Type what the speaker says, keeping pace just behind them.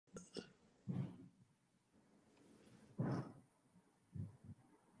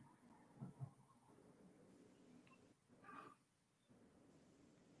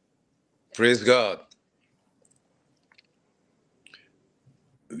Praise God.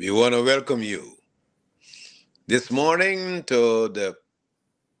 We want to welcome you this morning to the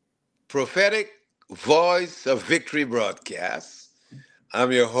Prophetic Voice of Victory broadcast.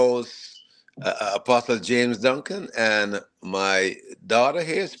 I'm your host, Apostle James Duncan, and my daughter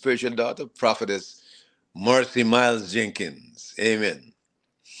here, spiritual daughter, Prophetess Mercy Myles-Jenkins. Amen.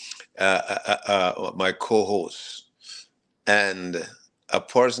 My co-host, and a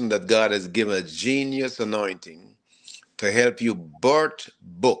person that God has given a genius anointing to help you birth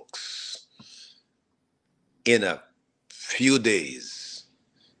books in a few days.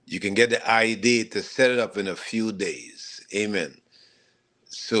 You can get the idea to set it up in a few days. Amen.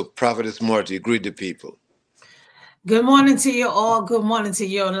 So, Prophetess Marty, greet the people. Good morning to you all. Good morning to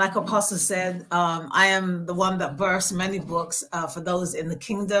you. And like Apostle said, I am the one that births many books for those in the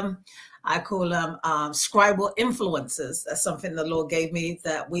kingdom. I call them scribal influencers. That's something the Lord gave me,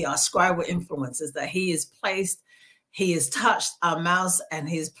 that we are scribal influencers, that He has touched our mouths and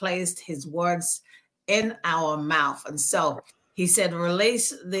He has placed His words in our mouth. And so He said,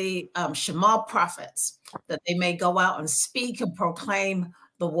 release the Shema prophets, that they may go out and speak and proclaim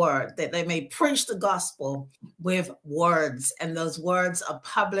the word, that they may preach the gospel with words, and those words are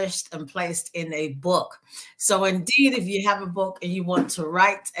published and placed in a book. So indeed, if you have a book and you want to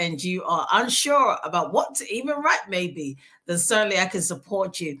write and you are unsure about what to even write, maybe, then certainly I can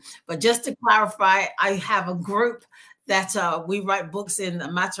support you. But just to clarify, I have a group that we write books in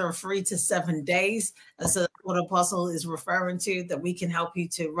a matter of 3 to 7 days. And so that's what Apostle is referring to, that we can help you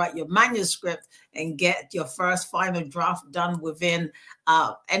to write your manuscript and get your first final draft done within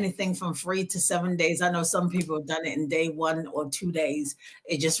anything from 3 to 7 days. I know some people have done it in day 1 or 2 days.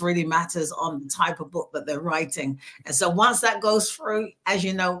 It just really matters on the type of book that they're writing. And so once that goes through, as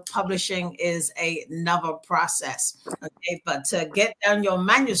you know, publishing is another process. Okay, but to get down your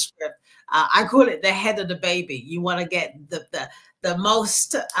manuscript, I call it the head of the baby. You want to get the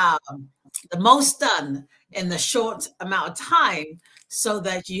most done in the short amount of time so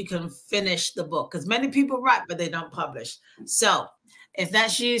that you can finish the book. Because many people write, but they don't publish. So if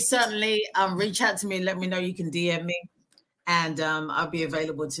that's you, certainly reach out to me. Let me know. You can DM me, and I'll be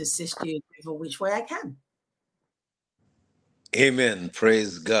available to assist you in which way I can. Amen.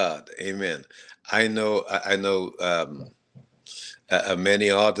 Praise God. Amen. I know many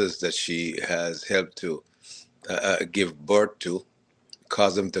authors that she has helped to give birth to,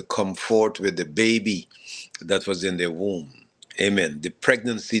 cause them to come forth with the baby that was in their womb. Amen. The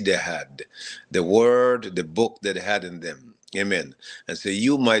pregnancy they had, the word, the book that they had in them. Amen. And so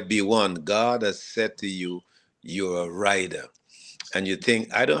you might be one. God has said to you, you're a writer. And you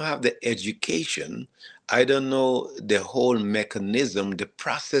think, I don't have the education. I don't know the whole mechanism, the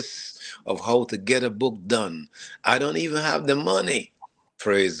process of how to get a book done. I don't even have the money.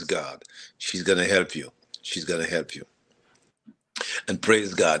 Praise God. She's going to help you. She's going to help you. And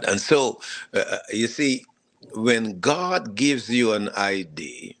praise God. And so, you see, when God gives you an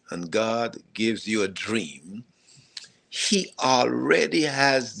idea and God gives you a dream, He already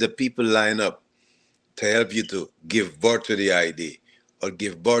has the people lined up to help you to give birth to the idea, or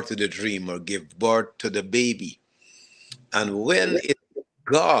give birth to the dream, or give birth to the baby. And when it's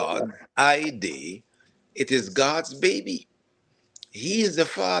God's idea, it is God's baby. He is the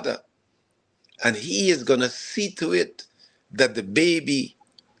father, and He is going to see to it that the baby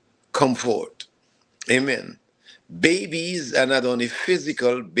come forth. Amen. Babies are not only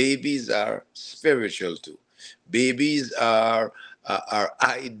physical, babies are spiritual too. Babies are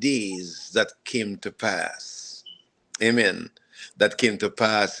ideas that came to pass. Amen. That came to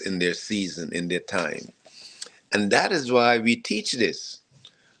pass in their season, in their time. And that is why we teach this.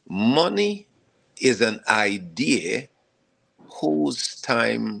 Money is an idea whose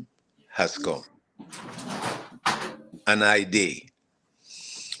time has come. An idea.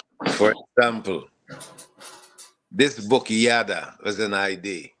 For example, this book, Yada, was an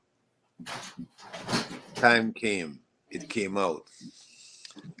idea. Time came, it came out.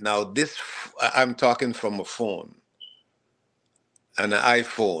 Now, I'm talking from a phone, an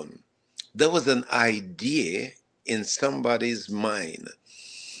iPhone. There was an idea in somebody's mind.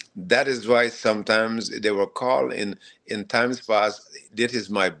 That is why sometimes they were called in times past, this is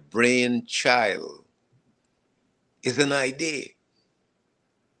my brainchild. It's an idea.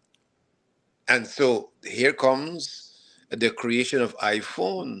 And so here comes the creation of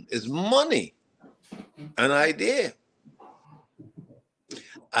iPhone. Is money an idea?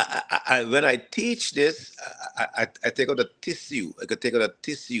 When I teach this, I take out a tissue. I could take out a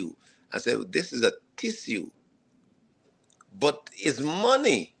tissue and say, this is a tissue. But it's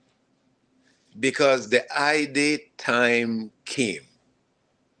money, because the idea time came.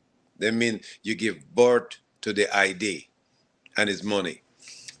 That means you give birth to the idea and its money.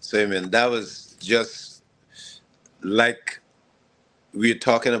 So, amen. That was just like we're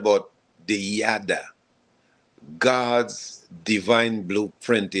talking about the yada, God's divine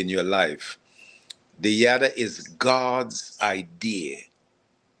blueprint in your life. The yada is God's idea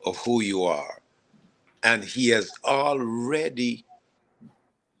of who you are. And He has already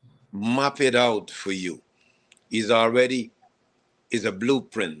mapped it out for you. He's already is a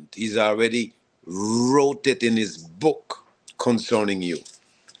blueprint. He's already wrote it in His book concerning you.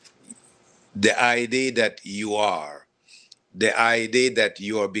 The idea that you are, the idea that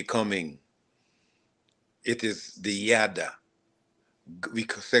you are becoming, it is the yada. We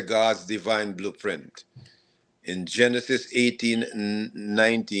say God's divine blueprint. In Genesis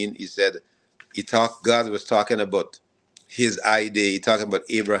 18:19, he said, God was talking about his idea. He talking about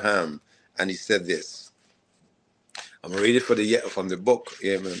Abraham, and he said this. I'm reading from the book.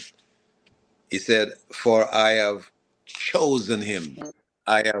 Amen. He said, "For I have chosen him,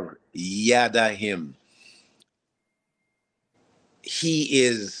 I have yada him. He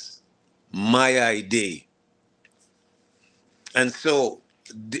is my idea." And so,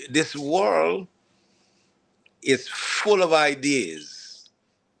 this world is full of ideas,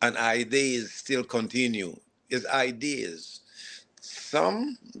 and ideas still continue. It's ideas.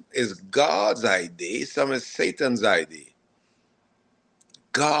 Some is God's idea, some is Satan's idea.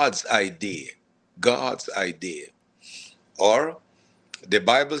 God's idea. God's idea. Or the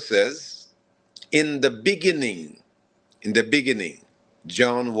Bible says, in the beginning,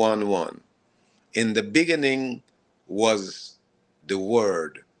 John 1 1, in the beginning was the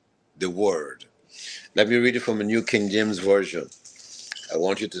Word, the Word. Let me read it from a New King James Version. I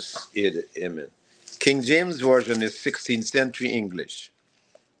want you to hear it. Amen. King James Version is 16th century English.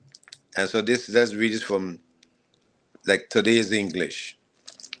 And so let's read it from like today's English,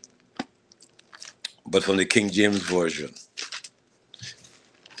 but from the King James Version.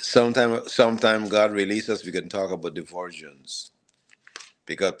 Sometime God release us, we can talk about the versions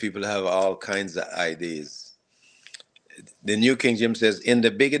because people have all kinds of ideas. The New King James says, "In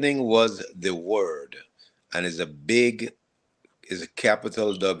the beginning was the Word," and is a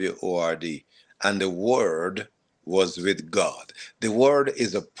capital WORD, and the Word was with God. The Word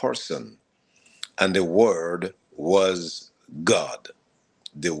is a person, and the Word was God.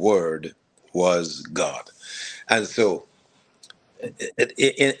 The Word was God. And so,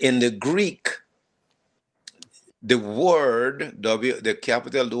 in the Greek, the word the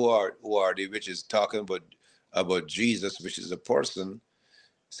capital word, which is talking about Jesus, which is a person,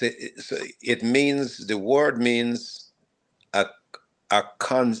 so it means the word means a a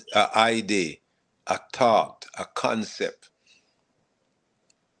idea, a thought, a concept.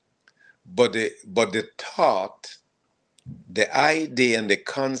 But the thought, the idea, and the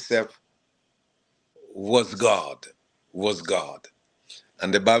concept was God, was God.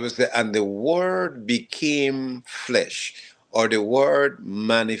 And the Bible says, and the word became flesh, or the word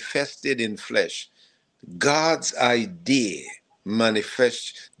manifested in flesh. God's idea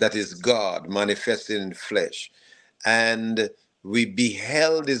manifest, that is God manifested in flesh. And we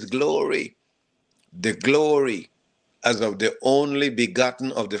beheld his glory, the glory as of the only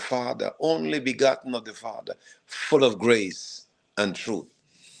begotten of the Father, only begotten of the Father, full of grace and truth.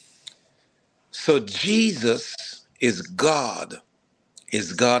 So Jesus is God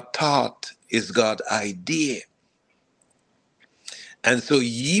thought, is God idea. And so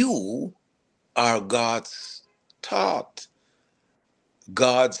you are God's thought,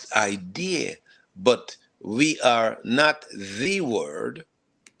 God's idea, but we are not the word,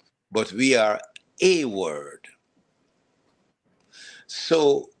 but we are a word.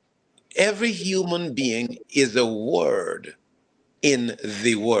 So every human being is a word in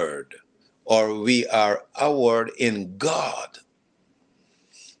the word, or we are a word in God.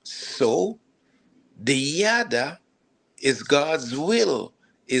 So the yada is God's will,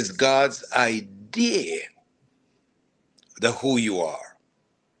 is God's idea, the who you are,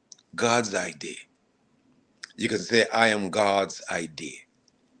 God's idea. You can say, I am God's idea.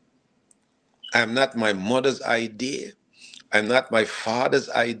 I'm not my mother's idea. I'm not my father's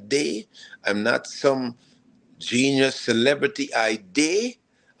idea. I'm not some genius celebrity idea.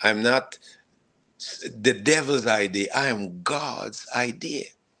 I'm not the devil's idea. I am God's idea.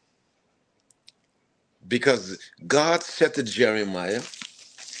 Because God said to Jeremiah,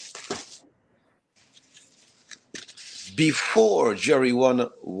 before Jerry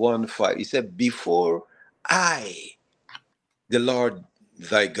 1:5, he said, before I, the Lord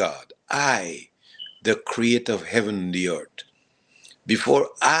thy God, I, the creator of heaven and the earth, before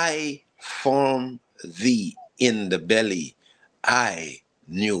I formed thee in the belly, I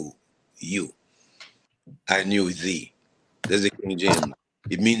knew you. I knew thee. There's the King James.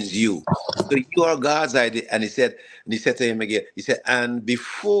 It means you. So you are God's idea. And he said to him again, he said, and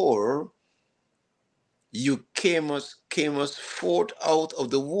before you came us forth out of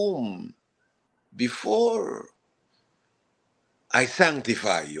the womb, before I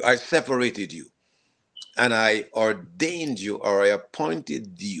sanctify you, I separated you, and I ordained you, or I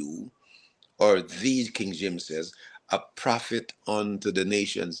appointed you, or thee, King James says, a prophet unto the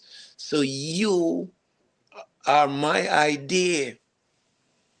nations. So you are my idea.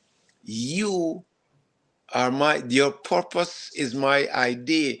 You are your purpose is my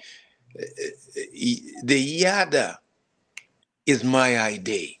idea. The yada is my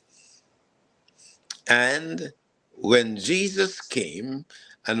idea. And when Jesus came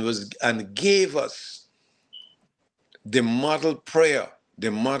and gave us the model prayer,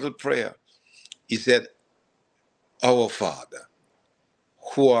 he said, our Father,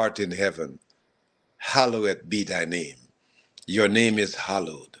 who art in heaven, hallowed be thy name. Your name is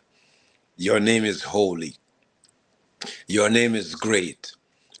hallowed. Your name is holy. Your name is great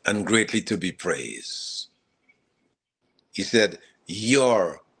and greatly to be praised. He said,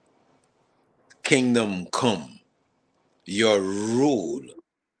 your kingdom come, your rule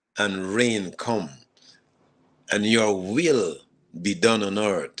and reign come, and your will be done on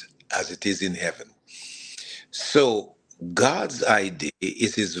earth as it is in heaven. So God's idea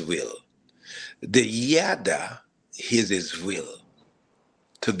is his will. The yada is his will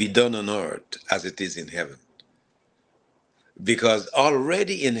to be done on earth as it is in heaven. Because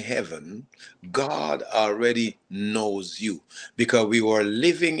already in heaven, God already knows you. Because we were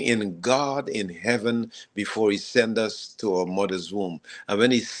living in God in heaven before he sent us to our mother's womb. And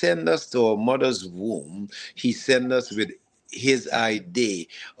when he sent us to our mother's womb, he sent us with his idea,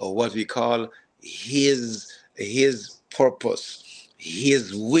 or what we call his purpose,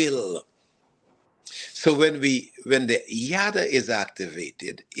 his will. So when the yada is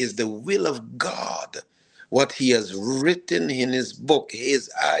activated, is the will of God, what he has written in his book, his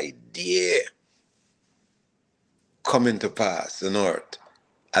idea coming to pass on earth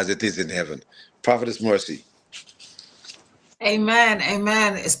as it is in heaven. Prophetess Mercy. Amen.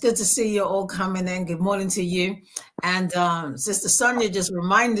 Amen. It's good to see you all coming in. Good morning to you. And Sister Sonia just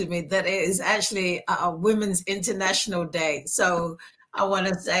reminded me that it is actually a Women's International Day. So I want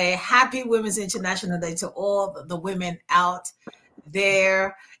to say happy Women's International Day to all the women out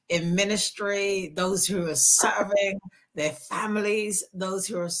there in ministry, those who are serving their families, those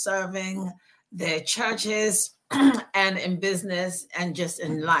who are serving their churches, and in business and just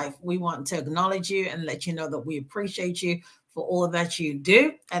in life. We want to acknowledge you and let you know that we appreciate you for all that you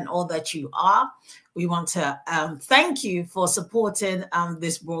do and all that you are. We want to thank you for supporting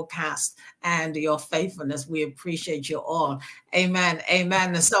this broadcast and your faithfulness. We appreciate you all. Amen.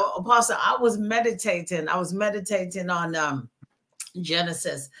 Amen. And so, Apostle, I was meditating on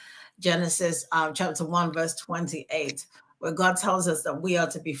Genesis chapter 1, verse 28, where God tells us that we are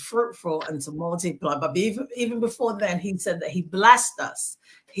to be fruitful and to multiply. But even before then, he said that he blessed us.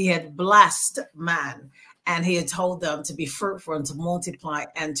 He had blessed man, and he had told them to be fruitful and to multiply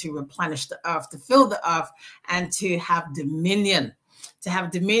and to replenish the earth, to fill the earth, and to have dominion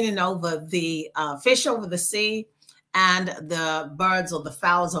over the fish over the sea and the birds or the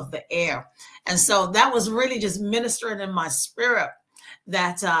fowls of the air. And so that was really just ministering in my spirit,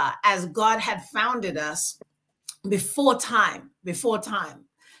 that as God had founded us before time,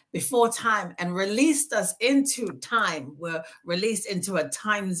 and released us into time. We're released into a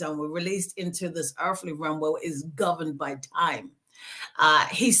time zone. We're released into this earthly realm where it is governed by time.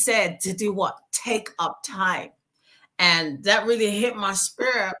 He said to do what? Take up time. And that really hit my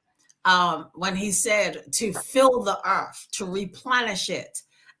spirit when he said to fill the earth, to replenish it.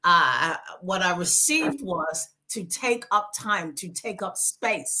 What I received was to take up time, to take up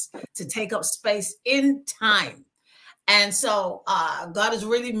space in time. And so God is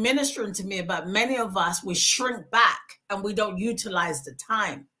really ministering to me about many of us, we shrink back and we don't utilize the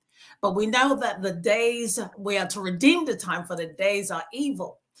time. But we know that the days, we are to redeem the time, for the days are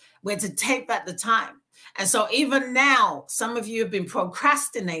evil. We're to take back the time. And so even now, some of you have been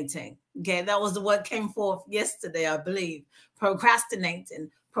procrastinating. Okay, that was the word came forth yesterday, I believe. Procrastinating.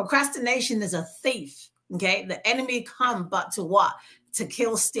 Procrastination is a thief. Okay, the enemy come but to what? To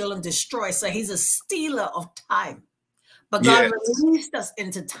kill, steal, and destroy. So he's a stealer of time. But God released us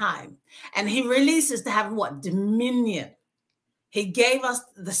into time, and he releases to have what? Dominion. He gave us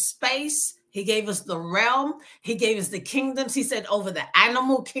the space. He gave us the realm. He gave us the kingdoms. He said over the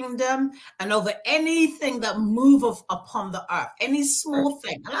animal kingdom and over anything that moveth upon the earth, any small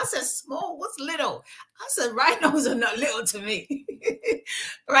thing. And I said, small, what's little? I said, rhinos are not little to me,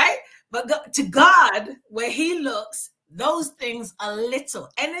 right? But to God, where he looks, those things are little.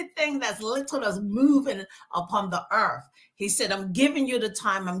 Anything that's little that's moving upon the earth. He said, I'm giving you the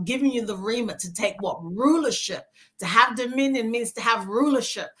time. I'm giving you the remit to take what? Rulership. To have dominion means to have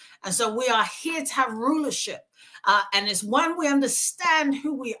rulership. And so we are here to have rulership. And it's when we understand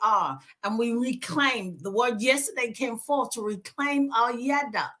who we are and we reclaim. The word yesterday came forth to reclaim our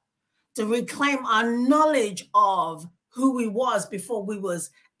yada, to reclaim our knowledge of who we was before we was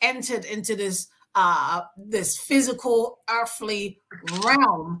entered into this this physical earthly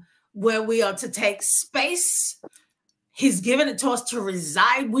realm where we are to take space. He's given it to us to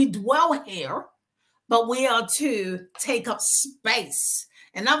reside. We dwell here, but we are to take up space.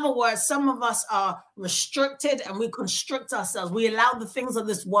 In other words, some of us are restricted and we constrict ourselves. We allow the things of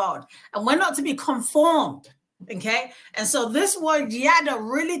this world, and we're not to be conformed. Okay. And so this word yada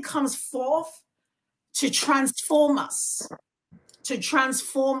really comes forth to transform us,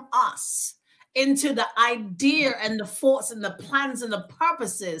 into the idea and the thoughts and the plans and the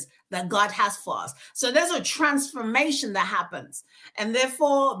purposes that God has for us. So there's a transformation that happens. And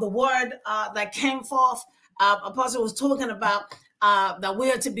therefore, the word that came forth, Apostle was talking about that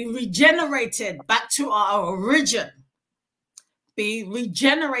we are to be regenerated back to our origin. Be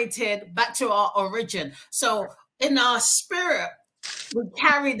regenerated back to our origin. So in our spirit, we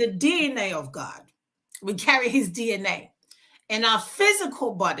carry the DNA of God. We carry his DNA. In our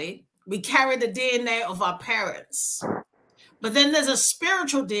physical body, we carry the DNA of our parents. But then there's a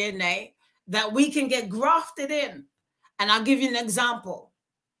spiritual DNA that we can get grafted in. And I'll give you an example.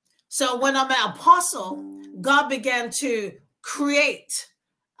 So when I met Apostle, God began to create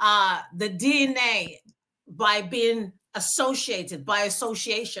the DNA by being associated, by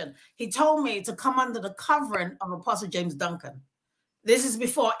association. He told me to come under the covering of Apostle James Duncan. This is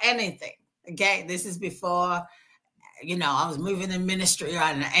before anything, okay? This is before, you know, I was moving in ministry or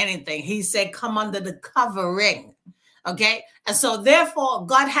anything. He said, come under the covering, okay? And so therefore,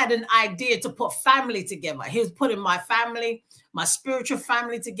 God had an idea to put family together. He was putting my family, my spiritual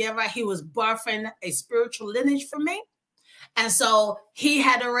family together. He was birthing a spiritual lineage for me. And so he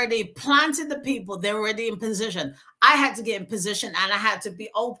had already planted the people. They're already in position. I had to get in position and I had to be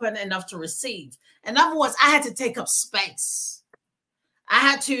open enough to receive. In other words, I had to take up space. I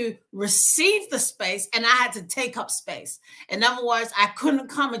had to receive the space and I had to take up space. In other words, I couldn't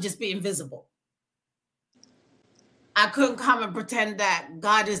come and just be invisible. I couldn't come and pretend that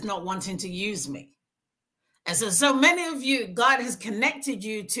God is not wanting to use me. And so many of you, God has connected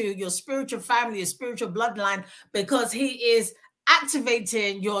you to your spiritual family, your spiritual bloodline, because he is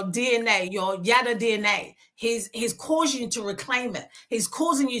activating your DNA, your yada DNA. He's causing you to reclaim it. He's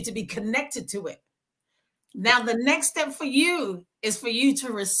causing you to be connected to it. Now, the next step for you is for you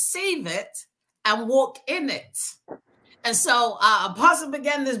to receive it and walk in it. And so Apostle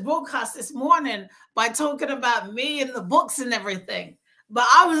began this broadcast this morning by talking about me and the books and everything. But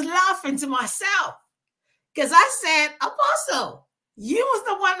I was laughing to myself because I said, Apostle, you was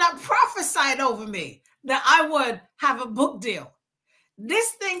the one that prophesied over me that I would have a book deal.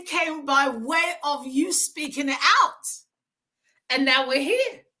 This thing came by way of you speaking it out. And now we're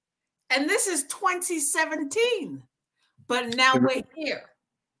here. And this is 2017, but now we're here.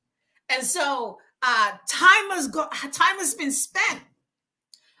 And so time has been spent.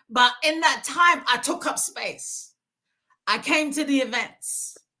 But in that time, I took up space. I came to the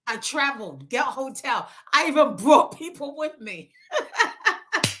events. I traveled, get a hotel. I even brought people with me.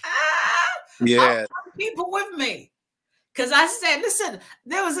 Yeah. I brought people with me. Because I said, listen,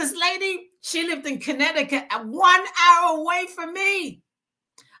 there was this lady, she lived in Connecticut, 1 hour away from me.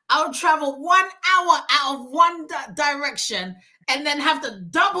 I would travel 1 hour out of one direction and then have to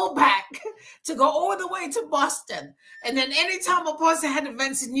double back to go all the way to Boston. And then anytime a person had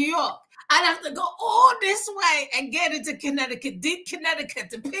events in New York, I'd have to go all this way and get into Connecticut, deep Connecticut,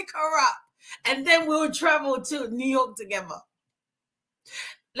 to pick her up. And then we would travel to New York together.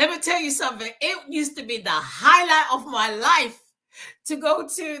 Let me tell you something. It used to be the highlight of my life to go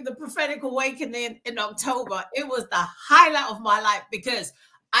to the Prophetic Awakening in October. It was the highlight of my life because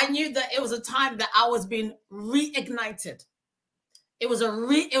I knew that it was a time that I was being reignited. It was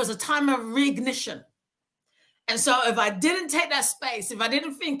a time of reignition. And so if I didn't take that space, if I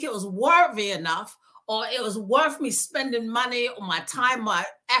didn't think it was worthy enough, or it was worth me spending money or my time, my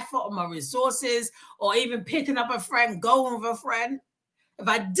effort, or my resources, or even picking up a friend, going with a friend, if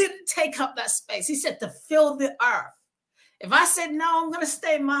I didn't take up that space, he said to fill the earth. If I said, no, I'm going to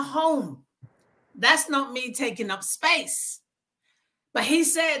stay in my home, that's not me taking up space. But he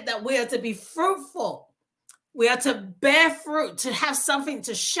said that we are to be fruitful. We are to bear fruit, to have something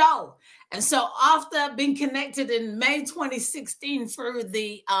to show. And so after being connected in May 2016 through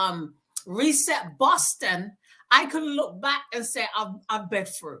the Reset Boston, I can look back and say I've been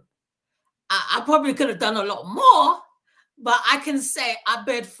through. I probably could have done a lot more, but I can say I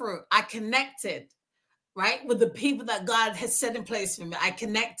bed through. I connected, right, with the people that God has set in place for me. I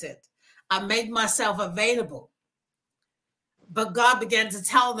connected. I made myself available. But God began to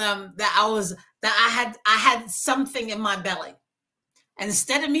tell them that I had something in my belly. And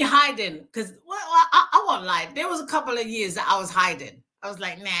instead of me hiding, because I won't lie, there was a couple of years that I was hiding. I was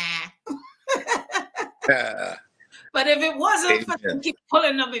like, nah. But if it wasn't for them Amen. keep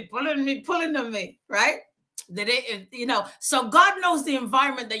pulling on me, right? That so God knows the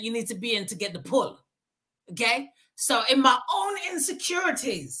environment that you need to be in to get the pull. Okay. So in my own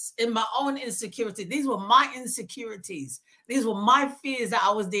insecurities, these were my insecurities. These were my fears that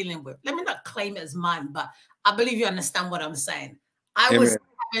I was dealing with. Let me not claim it as mine, but I believe you understand what I'm saying. I was Amen.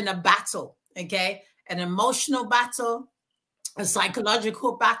 having a battle, okay? An emotional battle, a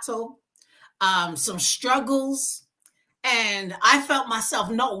psychological battle, some struggles, and I felt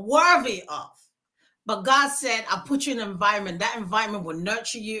myself not worthy of. But God said, I'll put you in an environment. That environment will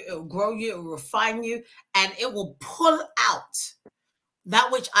nurture you, it will grow you, it will refine you, and it will pull out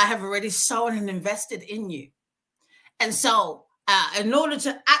that which I have already sown and invested in you. And so, in order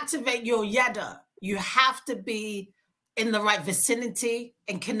to activate your yada, you have to be in the right vicinity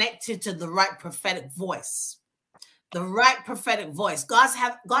and connected to the right prophetic voice. The right prophetic voice. God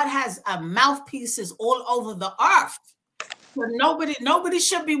has mouthpieces all over the earth. So nobody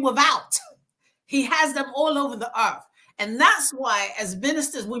should be without. He has them all over the earth. And that's why, as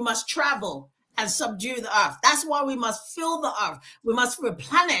ministers, we must travel and subdue the earth. That's why we must fill the earth. We must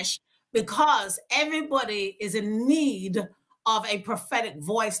replenish, because everybody is in need of a prophetic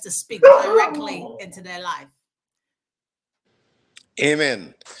voice to speak directly into their life.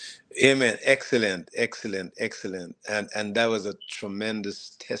 Amen. Amen. Excellent. Excellent. Excellent. And that was a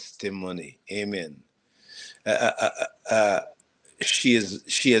tremendous testimony. Amen. She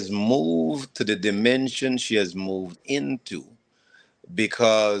has moved to the dimension she has moved into,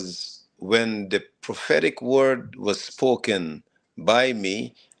 because when the prophetic word was spoken by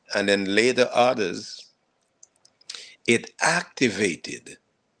me and then later others, it activated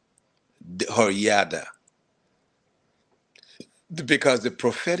her yada, because the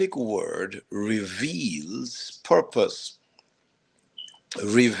prophetic word reveals purpose,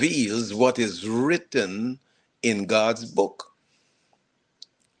 reveals what is written in God's book.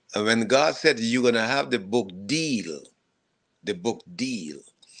 And when God said you're going to have the book deal,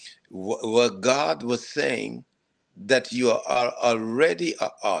 what God was saying, that you are already an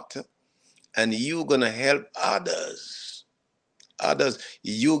author and you're going to help others. Others,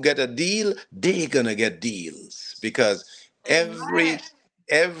 you get a deal, they're going to get deals, because every Amen.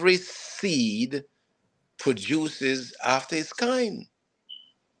 every seed produces after its kind.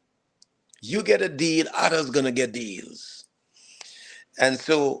 You get a deal, others going to get deals. And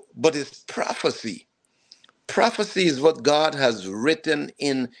so, but it's prophecy. Prophecy is what God has written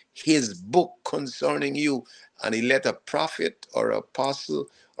in his book concerning you. And he let a prophet or apostle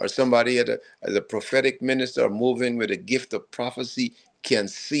or somebody as a prophetic minister moving with a gift of prophecy can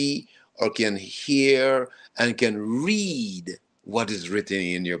see or can hear and can read what is written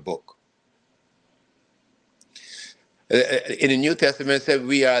in your book. In the New Testament, it said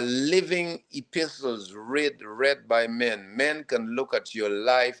we are living epistles read by men. Men can look at your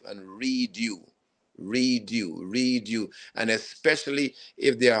life and read you. And especially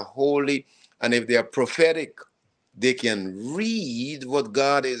if they are holy and if they are prophetic, they can read what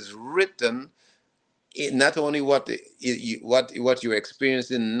God has written, not only what you're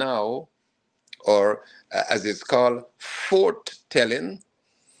experiencing now, or as it's called, foretelling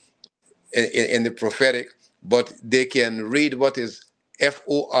in the prophetic, but they can read what is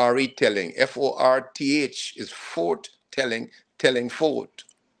FORE telling. FORTH is foretelling, telling forth.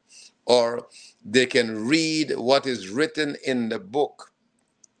 Or they can read what is written in the book,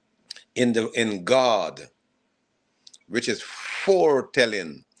 in God, which is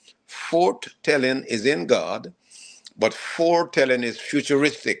foretelling. Foretelling is in God, but foretelling is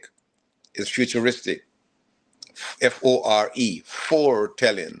futuristic. Is futuristic. FORE,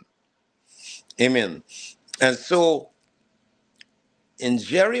 foretelling. Amen. And so in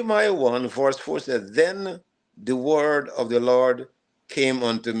Jeremiah 1, verse 4 says, then the word of the Lord came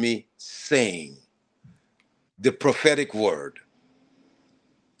unto me, saying, the prophetic word,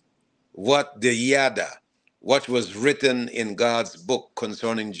 what the yada, what was written in God's book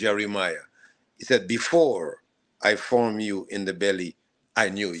concerning Jeremiah. He said, before I formed you in the belly, I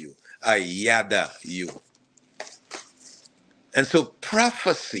knew you. I yada you. And so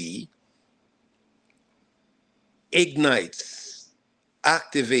prophecy ignites,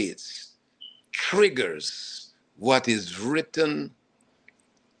 activates, triggers what is written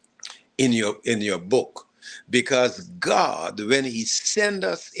in your book. Because God, when he sent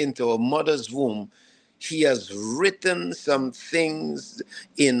us into our mother's womb, he has written some things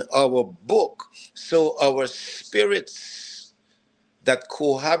in our book, so our spirits that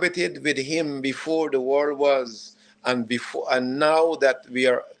cohabited with him before the world was, and now that we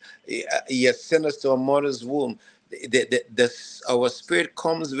are, he has sent us to our mother's womb, our spirit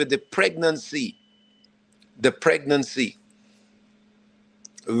comes with the pregnancy,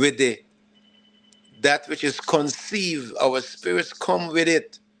 with the that which is conceived, our spirits come with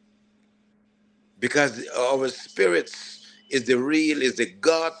it, because our spirits is the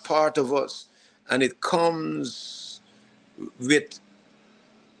God part of us, and it comes with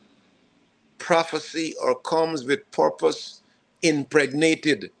prophecy or comes with purpose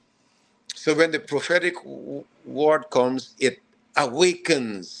impregnated. So when the prophetic word comes, it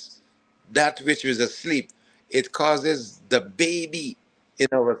awakens that which is asleep. It causes the baby in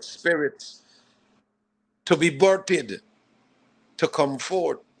our spirits to be birthed, to come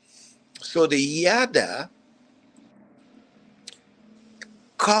forth. So the yada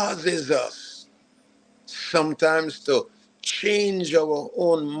causes us sometimes to change our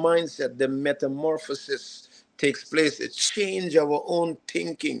own mindset. The metamorphosis takes place. It change our own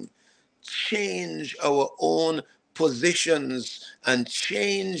thinking, change our own positions, and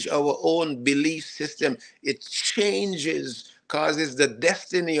change our own belief system. It changes, causes the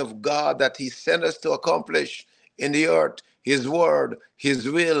destiny of God that he sent us to accomplish in the earth, his word, his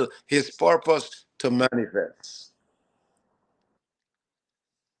will, his purpose to manifest.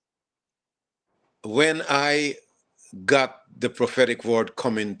 When I got the prophetic word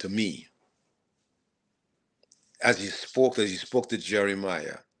coming to me, as he spoke to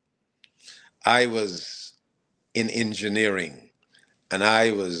Jeremiah, I was in engineering, and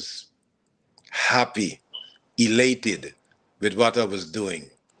I was happy, elated with what I was doing,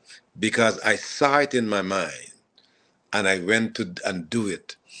 because I saw it in my mind and I went to and do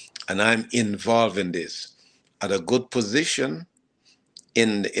it. And I'm involved in this at a good position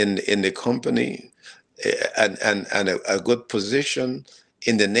in the company, and a good position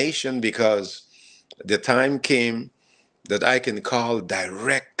in the nation, because the time came that I can call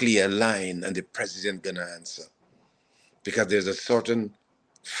directly a line and the president gonna answer, because there's a certain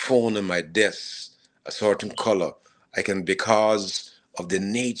phone on my desk, a certain color. I can, because of the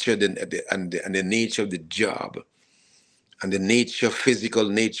nature and the nature of the job and the nature, physical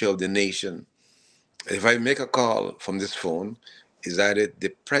nature of the nation. If I make a call from this phone, is either the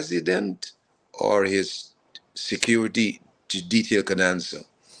president or his security detail can answer.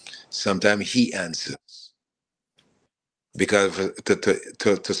 Sometimes he answers, because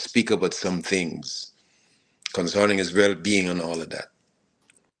to speak about some things concerning his well-being and all of that.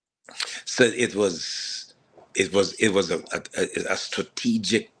 So it was a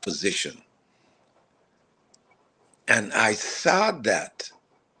strategic position, and I saw that.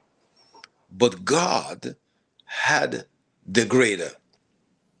 But God had the greater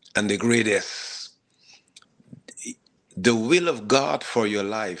and the greatest. The will of God for your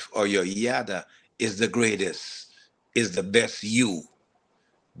life, or your yada, is the greatest, is the best you,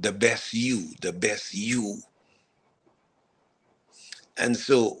 the best you, the best you. And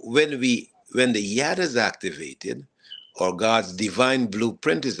so when the yada is activated, or God's divine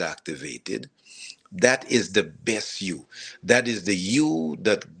blueprint is activated, that is the best you. That is the you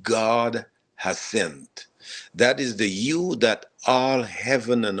that God has sent. That is the you that all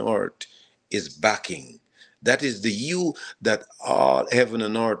heaven and earth is backing. That is the you that all heaven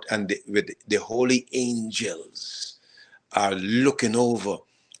and earth and with the holy angels are looking over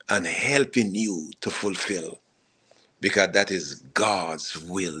and helping you to fulfill, because that is God's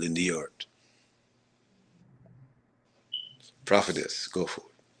will in the earth. Prophetess, go for it.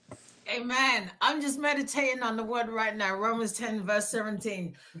 Amen. I'm just meditating on the word right now, Romans 10, verse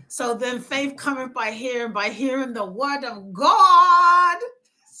 17. So then faith cometh by hearing the word of God.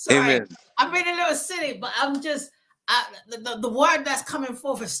 Sorry, Amen. I've been a little silly, but I'm just, the word that's coming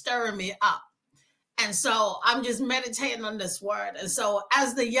forth is stirring me up. And so I'm just meditating on this word. And so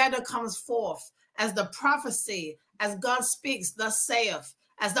as the yada comes forth, as the prophecy, as God speaks, thus saith,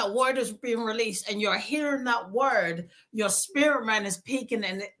 as that word is being released and you're hearing that word, your spirit man is peaking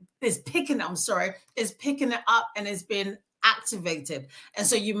and is picking it up and it's been activated. And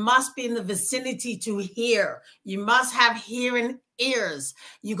so you must be in the vicinity to hear. You must have hearing ears.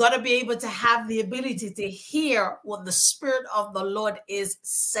 You got to be able to have the ability to hear what the Spirit of the Lord is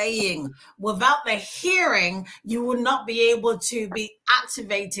saying. Without the hearing, you will not be able to be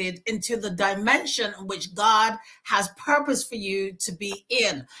activated into the dimension in which God has purpose for you to be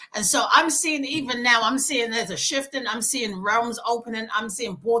in. And so I'm seeing even now, I'm seeing there's a shifting, I'm seeing realms opening, I'm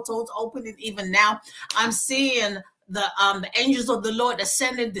seeing portals opening even now. I'm seeing the angels of the Lord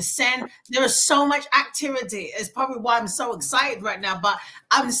ascend and descend. There is so much activity. It's probably why I'm so excited right now, but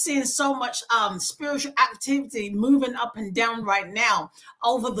I'm seeing so much spiritual activity moving up and down right now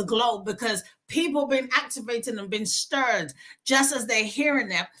over the globe, because people been activated and been stirred. Just as they're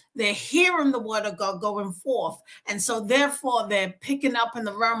hearing it, they're hearing the word of God going forth. And so therefore they're picking up in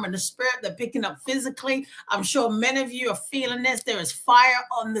the realm of the spirit. They're picking up physically. I'm sure many of you are feeling this. There is fire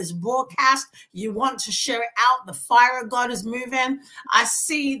on this broadcast. You want to share it out. The fire of God is moving. I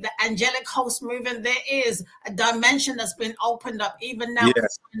see the angelic host moving. There is a dimension that's been opened up even now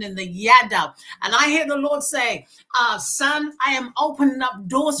in the Yada. And I hear the Lord say, son, I am opening up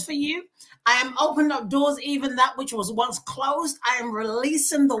doors for you. I am opening up doors, even that which was once closed. I am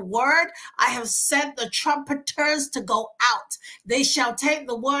releasing the word. I have sent the trumpeters to go out. They shall take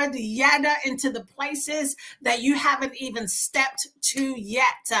the word yada into the places that you haven't even stepped to yet.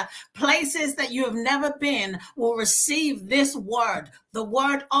 Places that you have never been will receive this word, the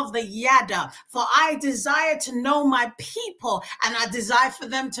word of the yada. For I desire to know my people, and I desire for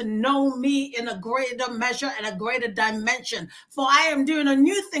them to know me in a greater measure and a greater dimension. For I am doing a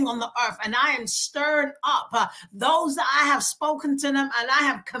new thing on the earth, and I am stirred up those that I have spoken to them, and I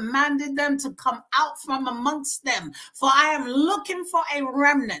have commanded them to come out from amongst them. For I am looking for a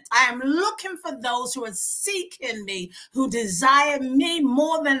remnant. I am looking for those who are seeking me, who desire me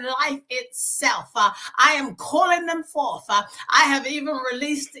more than life itself. I am calling them forth. I have even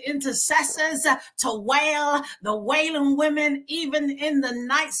released intercessors to wail, the wailing women, even in the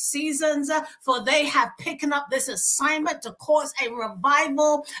night seasons, for they have picked up this assignment to cause a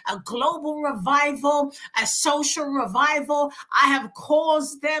revival, a global revival, a social revival. I have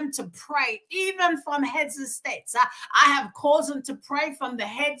caused them to pray, even from heads of states. I have caused them to pray from the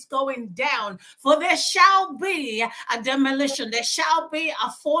heads going down, for there shall be a demolition. There shall be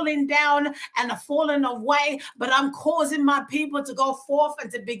a falling down and a falling away, but I'm causing my people to go forth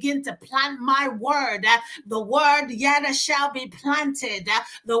and to begin to plant my word. The word yada shall be planted.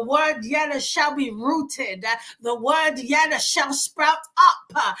 The word yada shall be rooted. The word yada shall sprout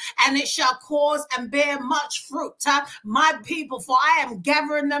up, and it shall cause and bear much fruit. My people, for I am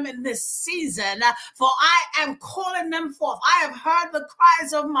gathering them in this season, for I am calling them forth. I have heard the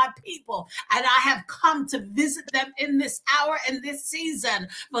cries of my people, and I have come to visit them in this hour and this season.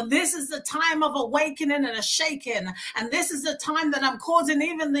 For this is the time of awakening and a shaking, and this is the time that I'm causing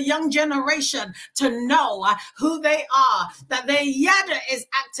even the young generation to know who they are, that their yada is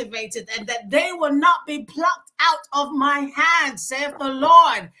activated, and that they will not be plucked out of my hand, saith the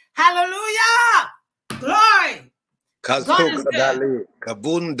Lord. Hallelujah! Glory! God is good.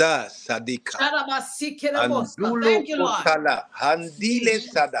 Kabunda Sadika. Andulo Thank you, Lord. Kotala. Handile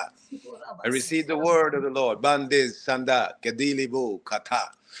Sada. I received the word of the Lord. Bandiz Sanda Kedilibu Kata.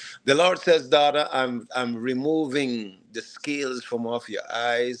 The Lord says, daughter, I'm removing the scales from off your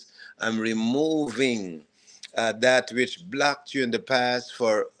eyes. I'm removing that which blocked you in the past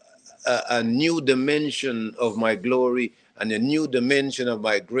for a new dimension of my glory, and a new dimension of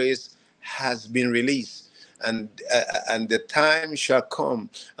my grace has been released. And the time shall come,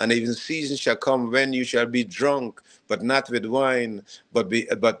 and even season shall come, when you shall be drunk, but not with wine,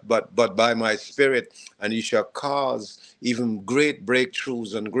 but by my spirit, and you shall cause even great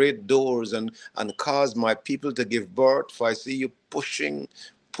breakthroughs and great doors, and cause my people to give birth. For I see you pushing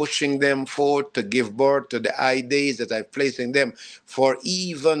them forward to give birth to the ideas that I've placed in them. For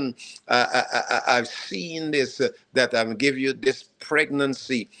even I've seen this, that I'm give you this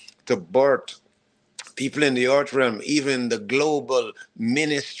pregnancy to birth people in the earth realm, even the global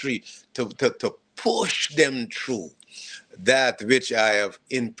ministry, to push them through that which I have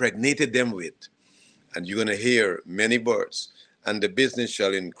impregnated them with. And you're going to hear many birds, and the business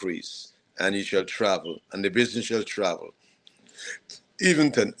shall increase, and you shall travel, and the business shall travel,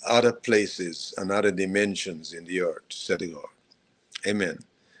 even to other places and other dimensions in the earth, said the Lord. Amen.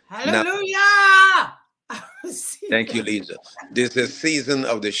 Hallelujah! Now, thank you, Lisa. This is a season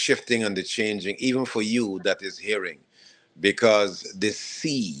of the shifting and the changing, even for you that is hearing, because the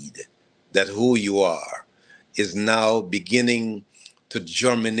seed that who you are is now beginning to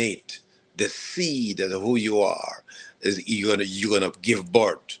germinate. The seed of who you are is you're gonna give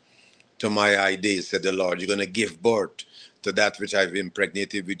birth to my ideas, said the Lord. You're gonna give birth to that which I've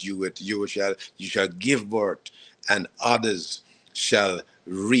impregnated with you. With you shall give birth, and others shall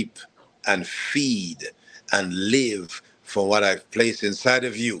reap and feed and live from what I've placed inside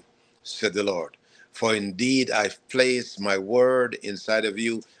of you, said the Lord. For indeed I've placed my word inside of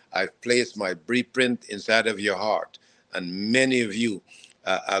you. I've placed my blueprint inside of your heart. And many of you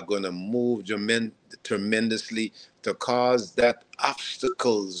are going to move tremendously to cause that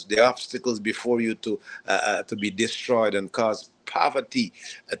the obstacles before you to be destroyed, and cause poverty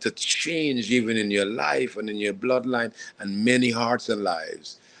to change even in your life and in your bloodline and many hearts and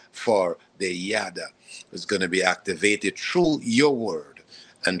lives. For the yada is going to be activated through your word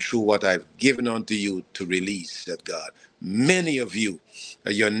and through what I've given unto you to release, said God. Many of you,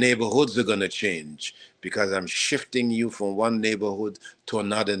 your neighborhoods are going to change because I'm shifting you from one neighborhood to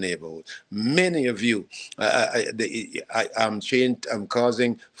another neighborhood. Many of you, I'm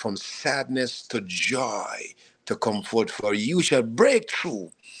causing from sadness to joy to comfort, for you shall break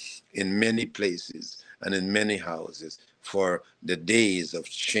through in many places and in many houses, for the days of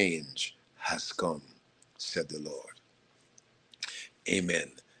change has come, said the Lord.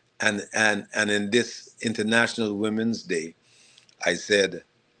 Amen. And in this International Women's Day, I said,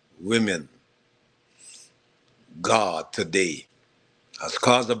 women, God today has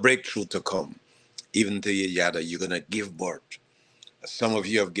caused a breakthrough to come. Even to you, Yada, you're going to give birth. Some of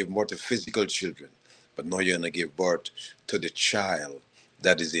you have given birth to physical children, but now you're going to give birth to the child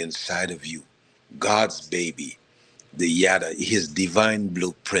that is inside of you. God's baby, the Yada, his divine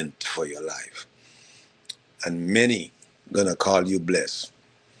blueprint for your life. And many going to call you blessed.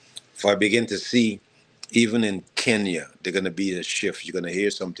 For I begin to see, even in Kenya, they're going to be a shift. You're going to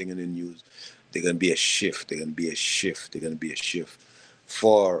hear something in the news. They're going to be a shift. They're going to be a shift. They're going to be a shift.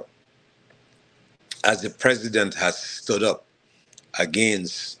 For as the president has stood up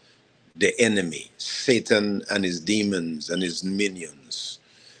against the enemy, Satan and his demons and his minions,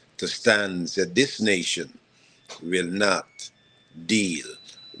 to stand that this nation will not deal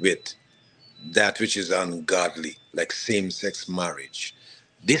with that which is ungodly, like same-sex marriage.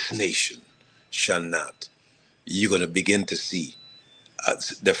 This nation shall not. You're going to begin to see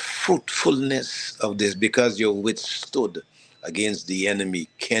the fruitfulness of this, because you withstood against the enemy.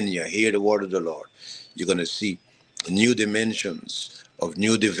 Kenya, hear the word of the Lord. You're going to see new dimensions of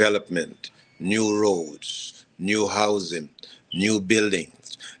new development, new roads, new housing, new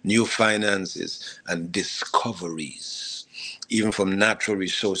buildings, new finances, and discoveries, even from natural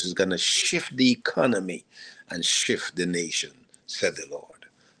resources, going to shift the economy and shift the nation, said the Lord.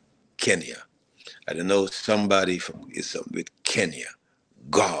 Kenya. I don't know, somebody is with Kenya.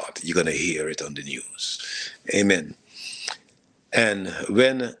 God, you're going to hear it on the news. Amen. And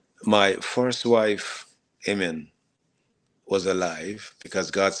when my first wife, amen, was alive,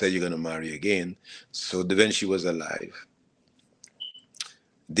 because God said you're going to marry again. So when she was alive,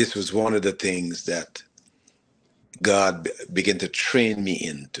 this was one of the things that God began to train me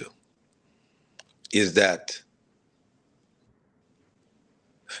into, is that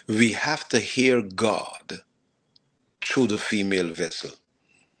we have to hear God through the female vessel.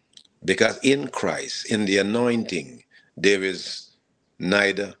 Because in Christ, in the anointing, there is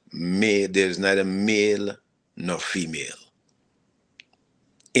neither male nor female.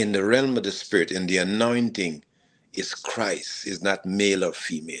 In the realm of the spirit, in the anointing, is Christ, is not male or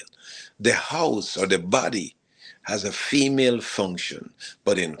female. The house or the body has a female function,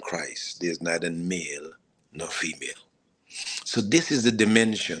 but in Christ, there's neither male nor female. So this is the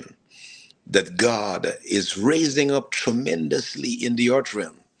dimension that God is raising up tremendously in the earth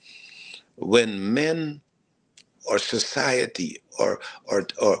realm. When men or society or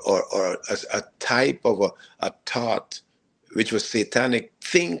a type of a thought which was satanic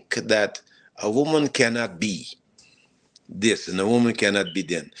think that a woman cannot be this and a woman cannot be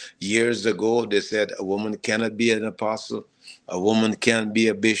then. Years ago they said a woman cannot be an apostle, a woman can't be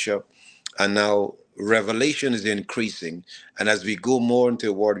a bishop, and now revelation is increasing, and as we go more into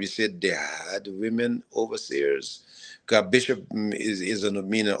the word, we said they had women overseers, because bishop isn't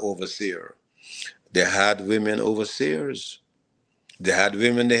mean an overseer. They had women overseers. They had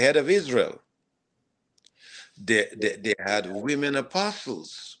women the head of Israel. They had women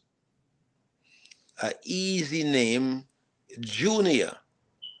apostles. An easy name, Junior,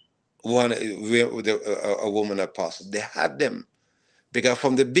 a woman apostle. They had them. Because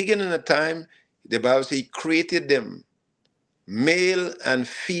from the beginning of time, the Bible says he created them. Male and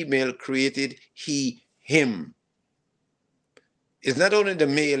female created he him. It's not only the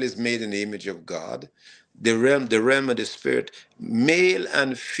male is made in the image of God, the realm of the spirit, male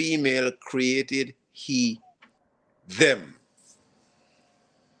and female created he them.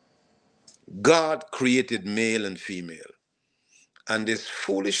 God created male and female. And this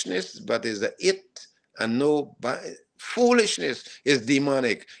foolishness, but is a it, and no foolishness is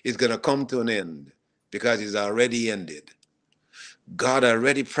demonic. It's gonna come to an end because it's already ended. God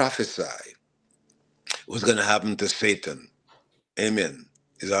already prophesied what's gonna happen to Satan. Amen.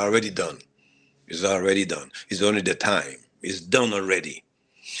 It's already done. It's already done. It's only the time. It's done already.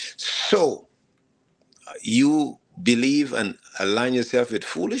 So you believe and align yourself with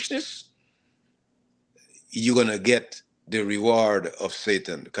foolishness, you're gonna get the reward of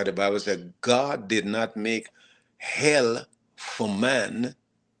Satan. Because the Bible said God did not make hell for man,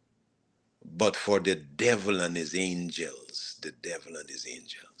 but for the devil and his angels. The devil and his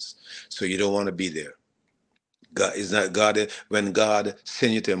angels. So you don't want to be there. God is not God. When God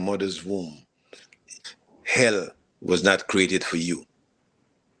sent you to a mother's womb, hell was not created for you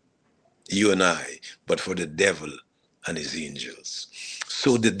and I, but for the devil and his angels.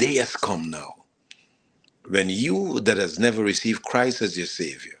 So the day has come now when you that has never received Christ as your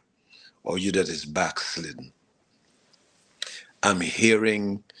Savior, or you that is backslidden, I'm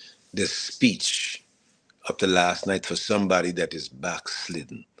hearing the speech of the last night for somebody that is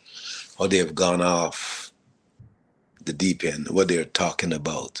backslidden, or they have gone off the deep end, what they're talking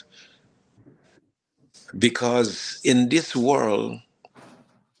about. Because in this world,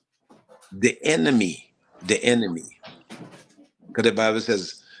 the enemy, because the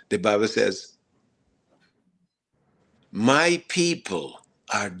Bible says, my people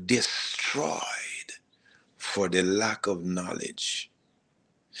are destroyed for the lack of knowledge.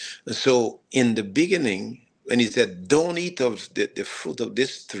 So in the beginning, when he said, don't eat of the fruit of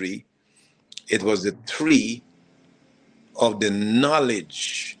this tree, it was the tree of the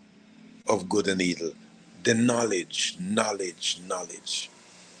knowledge of good and evil. The knowledge.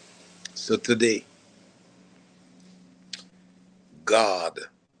 So today, God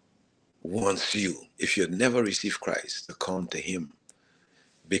wants you, if you never received Christ, to come to him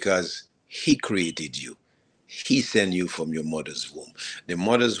because he created you. He sent you from your mother's womb. The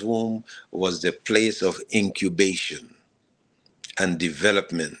mother's womb was the place of incubation and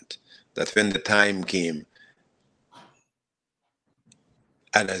development. That when the time came,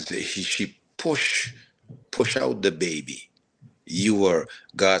 and as she push out the baby,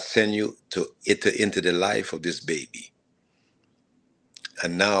 God sent you to into the life of this baby,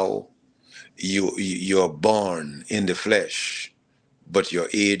 and now you're born in the flesh, but your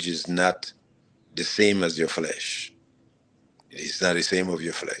age is not the same as your flesh. It's not the same of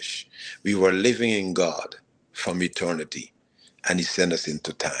your flesh. We were living in God from eternity, and he sent us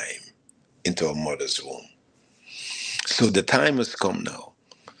into time, into our mother's womb. So the time has come now.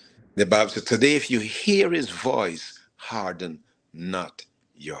 The Bible says, today if you hear his voice, harden not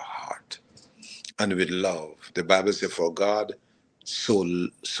your heart. And with love, the Bible says, for God so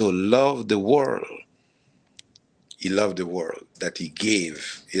loved the world, he loved the world that he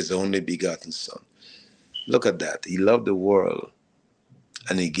gave his only begotten son. Look at that. He loved the world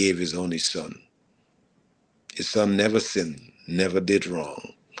and he gave his only son. His son never sinned, never did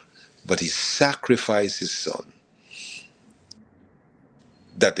wrong, but he sacrificed his son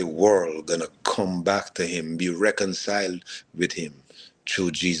that the world gonna come back to him, be reconciled with him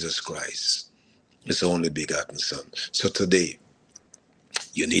through Jesus Christ, his only begotten son. So today,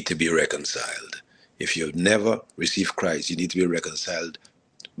 you need to be reconciled. If you've never received Christ, you need to be reconciled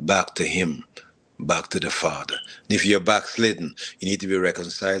back to him, back to the Father. And if you're backslidden, you need to be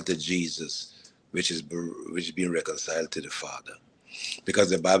reconciled to Jesus, which is being reconciled to the Father. Because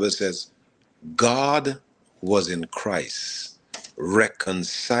the Bible says, God was in Christ,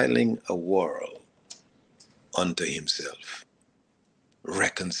 reconciling a world unto himself.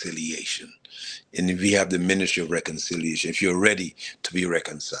 Reconciliation. And we have the ministry of reconciliation. If you're ready to be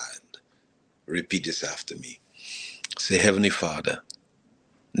reconciled, repeat this after me. Say, Heavenly Father,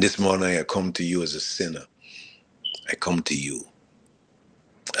 this morning I come to you as a sinner. I come to you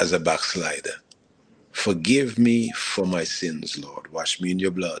as a backslider. Forgive me for my sins, Lord. Wash me in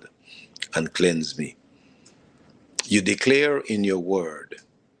your blood and cleanse me. You declare in your word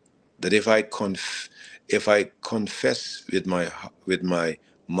that if I confess with my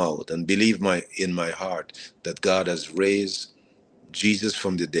mouth and believe in my heart that God has raised Jesus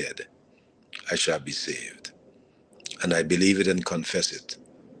from the dead, I shall be saved. And I believe it and confess it.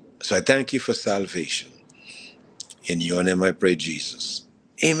 So I thank you for salvation. In your name I pray, Jesus.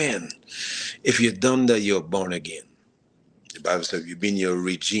 Amen. If you've done that, you're born again. The Bible says you're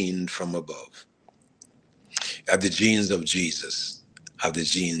regened from above. You have the genes of Jesus, have the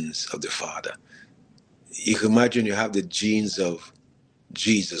genes of the Father. You can imagine you have the genes of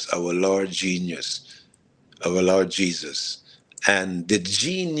Jesus, our Lord Genius, our Lord Jesus. And the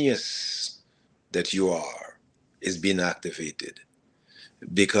genius that you are is being activated.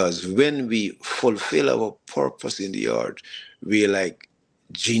 because when we fulfill our purpose in the earth, we're like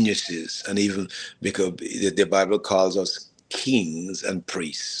geniuses. And even because the Bible calls us kings and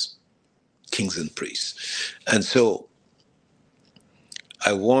priests, kings and priests. And so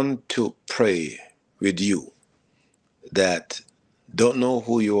I want to pray with you that don't know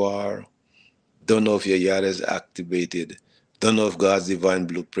who you are, don't know if your yard is activated, don't know if God's divine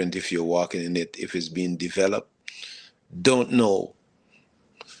blueprint, if you're walking in it, if it's being developed, don't know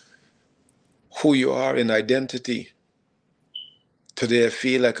who you are in identity. Today I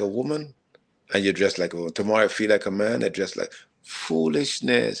feel like a woman and you dress like a woman. Tomorrow I feel like a man, I dress like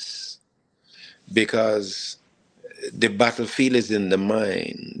foolishness. Because the battlefield is in the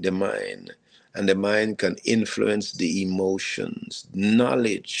mind, and the mind can influence the emotions.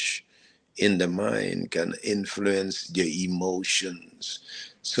 Knowledge in the mind can influence the emotions.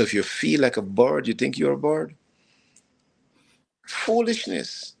 So if you feel like a bird, you think you're a bird?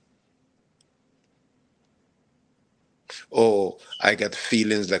 Foolishness. Oh, I got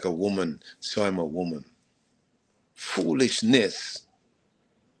feelings like a woman, so I'm a woman. Foolishness.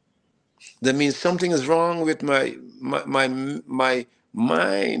 That means something is wrong with my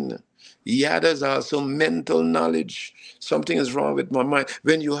mind. Yeah, there's also mental knowledge. Something is wrong with my mind.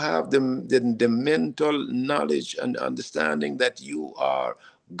 When you have the mental knowledge and understanding that you are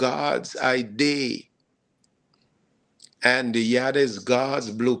God's idea, and the Yada is God's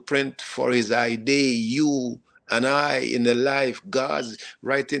blueprint for his idea, you and I in the life, God's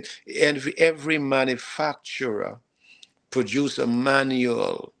writing. Every manufacturer produce a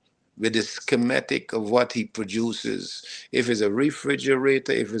manual with the schematic of what he produces. If it's a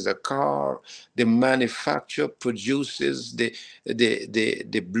refrigerator, if it's a car, the manufacturer produces the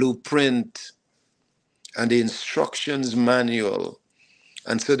blueprint and the instructions manual.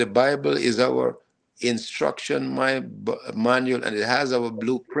 And so the Bible is our instruction manual, and it has our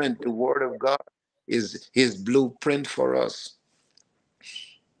blueprint. The Word of God is his blueprint for us.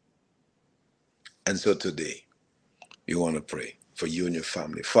 And so today, we want to pray for you and your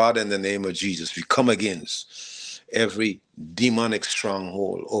family. Father, in the name of Jesus, we come against every demonic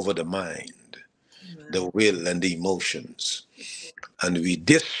stronghold over the mind, the Amen. will, and the emotions. And we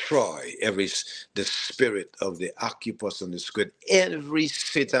destroy the spirit of the occupus and the squid, every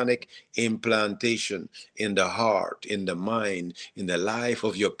satanic implantation in the heart, in the mind, in the life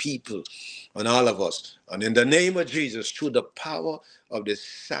of your people, and all of us. And in the name of Jesus, through the power of the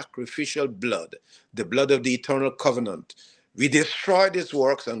sacrificial blood, the blood of the eternal covenant, we destroy these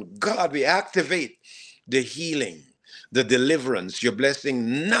works, and God, we activate the healing, the deliverance, your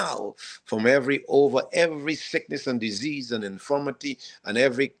blessing now from every sickness and disease and infirmity and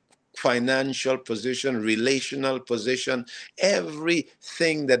every financial position, relational position,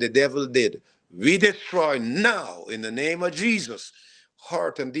 everything that the devil did, we destroy now in the name of Jesus.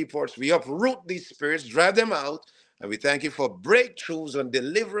 Heart and deep hearts, we uproot these spirits, drive them out, and we thank you for breakthroughs and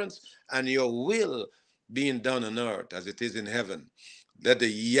deliverance and your will being done on earth as it is in heaven. Let the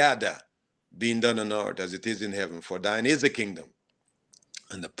yada being done on earth as it is in heaven. For thine is the kingdom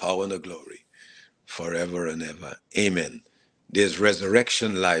and the power and the glory forever and ever. Amen. There's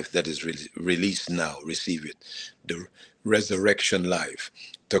resurrection life that is released now. Receive it. The resurrection life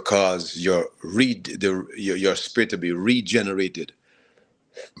to cause your spirit to be regenerated.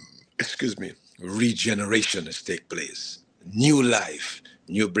 Excuse me. Regeneration has take place. New life,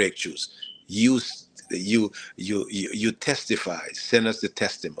 new breakthroughs. You testify. Send us the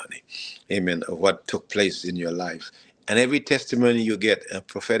testimony, amen, of what took place in your life. And every testimony you get, a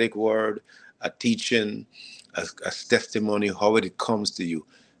prophetic word, a teaching, a testimony, how it comes to you.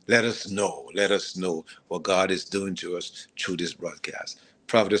 Let us know. Let us know what God is doing to us through this broadcast.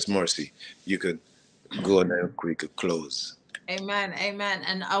 Prophetess Mercy, you could go now quick close. Amen. Amen.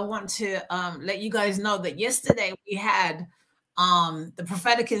 And I want to let you guys know that yesterday we had the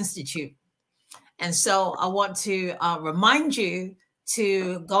Prophetic Institute. And so I want to remind you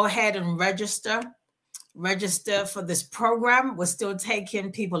to go ahead and register for this program. We're still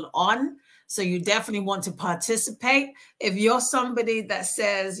taking people on. So you definitely want to participate. If you're somebody that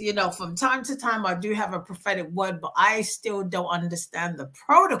says, you know, from time to time, I do have a prophetic word, but I still don't understand the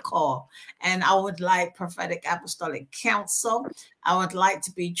protocol. And I would like prophetic apostolic counsel. I would like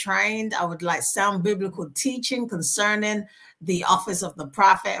to be trained. I would like sound biblical teaching concerning the office of the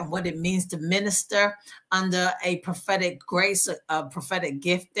prophet and what it means to minister under a prophetic grace, a prophetic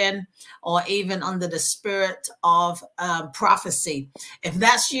gifting, or even under the spirit of prophecy. If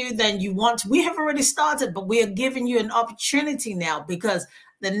that's you, then we have already started, but we are giving you an opportunity now because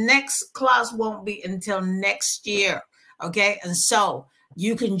the next class won't be until next year. Okay. And so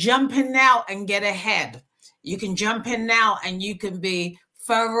you can jump in now and get ahead. You can jump in now and you can be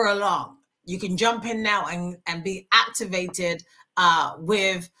further along. You can jump in now and be activated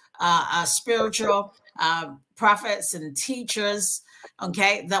with spiritual prophets and teachers,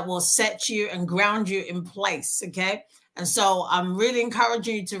 okay, that will set you and ground you in place, okay? And so I'm really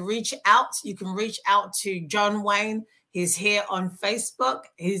encouraging you to reach out. You can reach out to John Wayne. He's here on Facebook.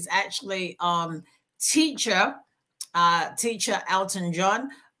 He's actually teacher Elton John.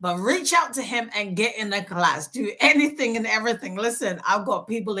 But reach out to him and get in the class. Do anything and everything. Listen, I've got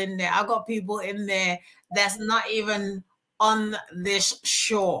people in there. I've got people in there that's not even on this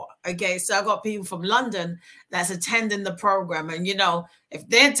shore. Okay, so I've got people from London that's attending the program. And, you know, if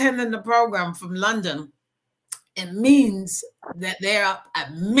they're attending the program from London, it means that they're up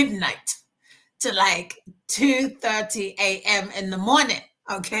at midnight to like 2:30 a.m. in the morning.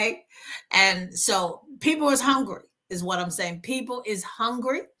 Okay, and so people is hungry, is what I'm saying. People is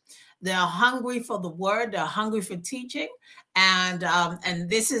hungry. They're hungry for the word. They're hungry for teaching, and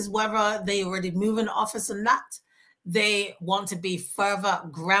this is whether they already move in office or not. They want to be further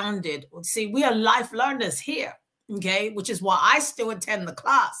grounded. See, we are life learners here, okay, which is why I still attend the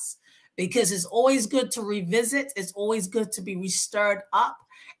class, because it's always good to revisit. It's always good to be restored up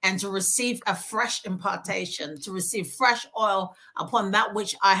and to receive a fresh impartation, to receive fresh oil upon that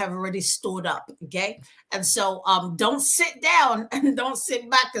which I have already stored up, okay? And so don't sit down and don't sit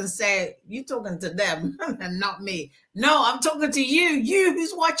back and say, you talking to them and not me. No, I'm talking to you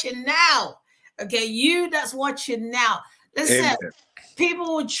who's watching now, okay? You that's watching now. Listen, amen.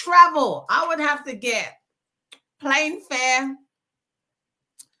 People would travel. I would have to get plane fare,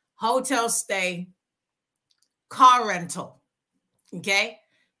 hotel stay, car rental, okay?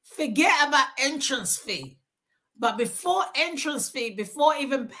 Forget about entrance fee. But before entrance fee, before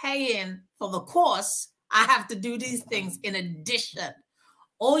even paying for the course, I have to do these things in addition.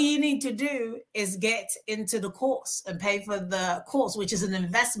 All you need to do is get into the course and pay for the course, which is an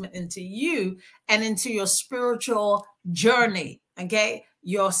investment into you and into your spiritual journey, okay?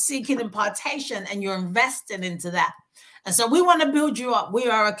 You're seeking impartation and you're investing into that. And so we want to build you up. We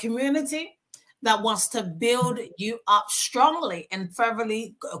are a community that wants to build you up strongly and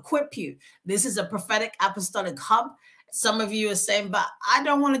furtherly equip you. This is a prophetic apostolic hub. Some of you are saying, but I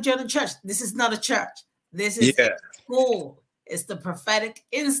don't want to join a church. This is not a church. This is a school. It's the Prophetic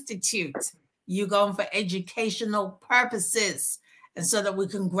Institute. You're going for educational purposes. And so that we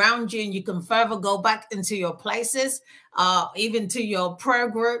can ground you and you can further go back into your places, even to your prayer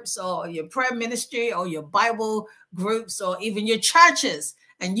groups or your prayer ministry or your Bible groups or even your churches.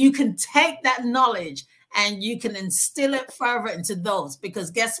 And you can take that knowledge and you can instill it further into those, because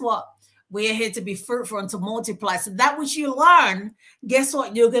guess what? We're here to be fruitful and to multiply. So that which you learn, guess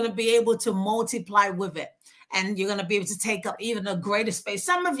what? You're going to be able to multiply with it. And you're going to be able to take up even a greater space.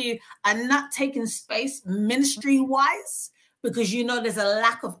 Some of you are not taking space ministry-wise because you know there's a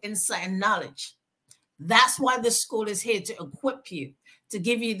lack of insight and knowledge. That's why the school is here, to equip you, to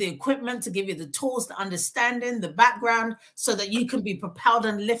give you the equipment, to give you the tools, the understanding, the background, so that you can be propelled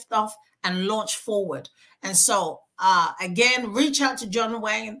and lift off and launch forward. And so, again, reach out to John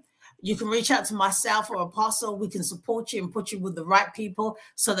Wayne. You can reach out to myself or Apostle. We can support you and put you with the right people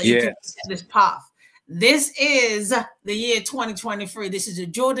so that you can get this path. This is the year 2023. This is a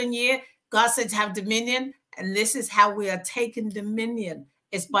Jordan year. God said to have dominion, and this is how we are taking dominion.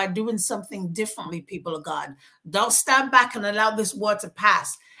 It's by doing something differently, people of God. Don't stand back and allow this word to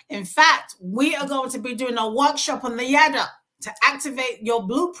pass. In fact, we are going to be doing a workshop on the Yada to activate your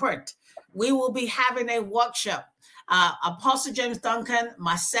blueprint. We will be having a workshop. Apostle James Duncan,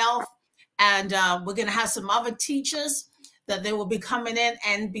 myself, and we're going to have some other teachers that they will be coming in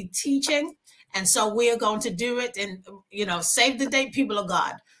and be teaching. And so we are going to do it and, you know, save the date, people of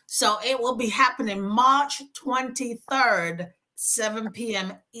God. So it will be happening March 23rd, 7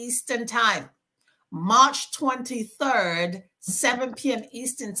 p.m. Eastern time. March 23rd, 7 p.m.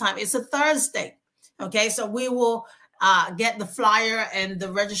 Eastern time. It's a Thursday. Okay, so we will get the flyer and the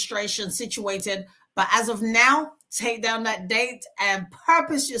registration situated. But as of now, take down that date and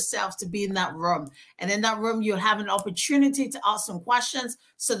purpose yourself to be in that room. And in that room, you'll have an opportunity to ask some questions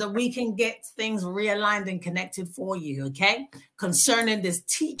so that we can get things realigned and connected for you, okay? Concerning this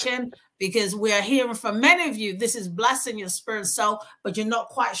teaching, because we are hearing from many of you, this is blessing your spirit and soul, but you're not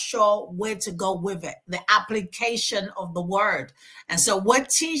quite sure where to go with it, the application of the word. And so we're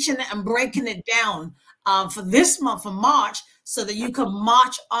teaching it and breaking it down for this month, for March, so that you can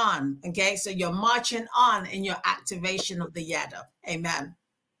march on, okay? So you're marching on in your activation of the Yada. Amen.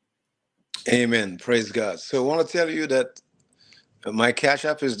 Amen. Praise God. So I want to tell you that my cash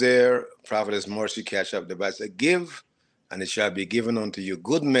app is there. Prophetess Mercy cash app. The Bible says, give, and it shall be given unto you.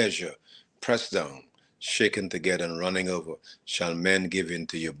 Good measure, pressed down, shaken together and running over, shall men give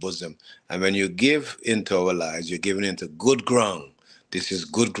into your bosom. And when you give into our lives, you're giving into good ground. This is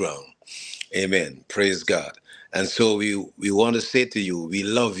good ground. Amen. Praise God. And so we want to say to you, we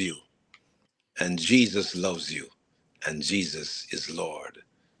love you, and Jesus loves you, and Jesus is Lord.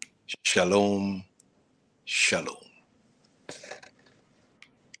 Shalom, shalom.